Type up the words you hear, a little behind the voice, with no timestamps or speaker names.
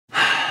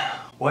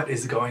What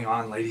is going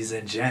on, ladies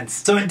and gents?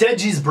 So in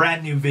Deji's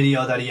brand new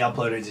video that he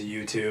uploaded to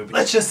YouTube,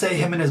 let's just say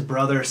him and his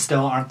brother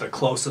still aren't the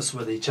closest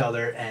with each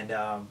other,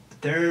 and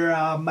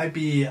there might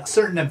be a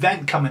certain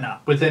event coming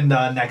up within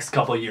the next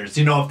couple of years.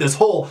 You know, if this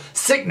whole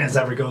sickness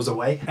ever goes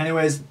away.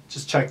 Anyways,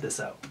 just check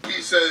this out.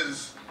 He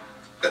says,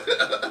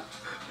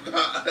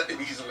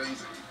 easily.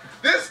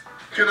 This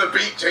could have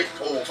beat Jake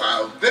Paul,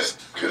 fam. This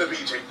could have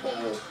beat Jake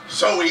Paul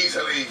so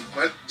easily,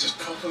 but just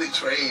properly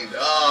trained.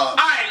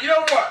 Alright, you know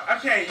what?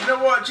 Okay, you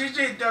know what?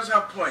 JJ does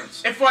have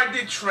points. If I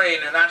did train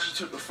and actually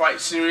took the fight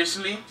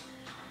seriously,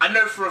 I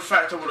know for a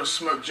fact I would have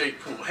smoked Jake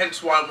Paul.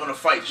 Hence why I want to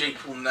fight Jake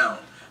Paul now.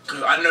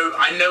 Because I know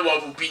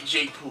I will beat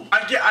Jake Paul.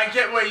 I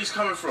get where he's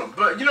coming from.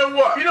 But you know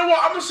what? I'm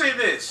gonna say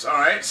this,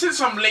 alright? Since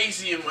I'm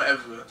lazy and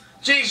whatever,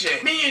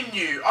 JJ, me and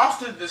you,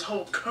 after this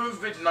whole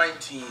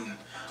COVID-19,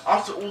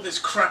 after all this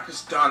crap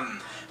is done,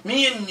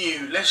 me and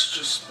you, let's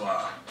just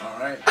spar,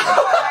 alright?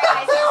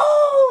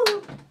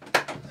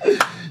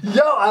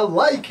 Yo, I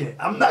like it.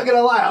 I'm not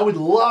gonna lie, I would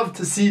love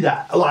to see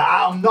that. Like,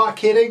 I'm not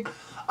kidding.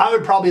 I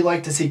would probably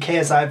like to see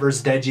KSI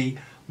versus Deji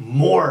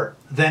more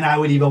than I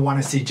would even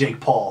want to see Jake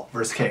Paul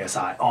versus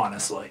KSI,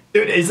 honestly.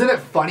 Dude, isn't it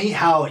funny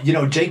how, you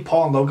know, Jake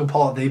Paul and Logan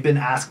Paul, they've been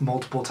asked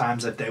multiple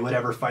times if they would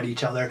ever fight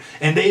each other,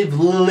 and they've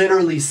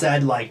literally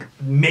said, like,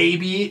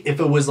 maybe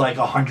if it was like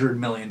 $100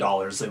 million,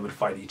 they would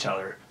fight each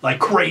other. Like,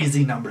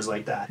 crazy numbers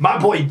like that. My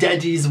boy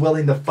Deji's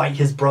willing to fight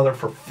his brother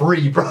for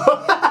free, bro.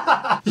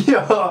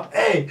 Yo,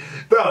 hey,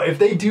 bro, if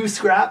they do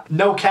scrap,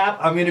 no cap,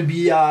 I'm gonna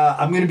be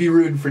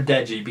rooting for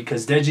Deji,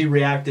 because Deji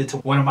reacted to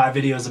one of my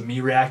videos of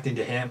me reacting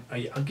to him.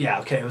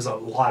 Yeah, okay, it was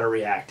a lot of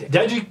reacting.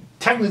 Deji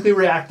technically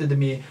reacted to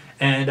me,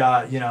 and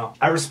you know,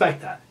 I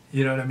respect that.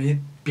 You know what I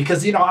mean?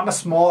 Because, you know, I'm a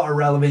small,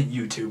 irrelevant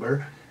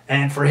YouTuber,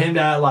 and for him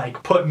to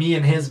like put me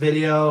in his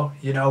video,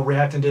 you know,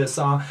 reacting to his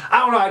song, I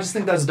don't know, I just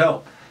think that's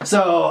dope.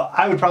 So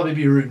I would probably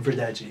be rooting for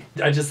Deji.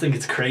 I just think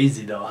it's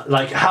crazy though,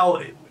 like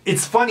how.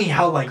 It's funny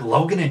how like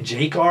Logan and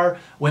Jake are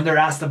when they're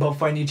asked about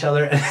fighting each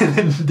other, and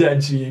then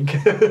Deji and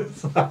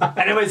KSI.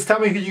 Anyways,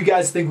 tell me who you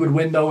guys think would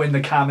win though in the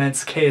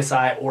comments,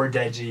 KSI or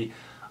Deji.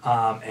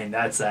 And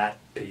that's that.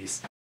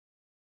 Peace.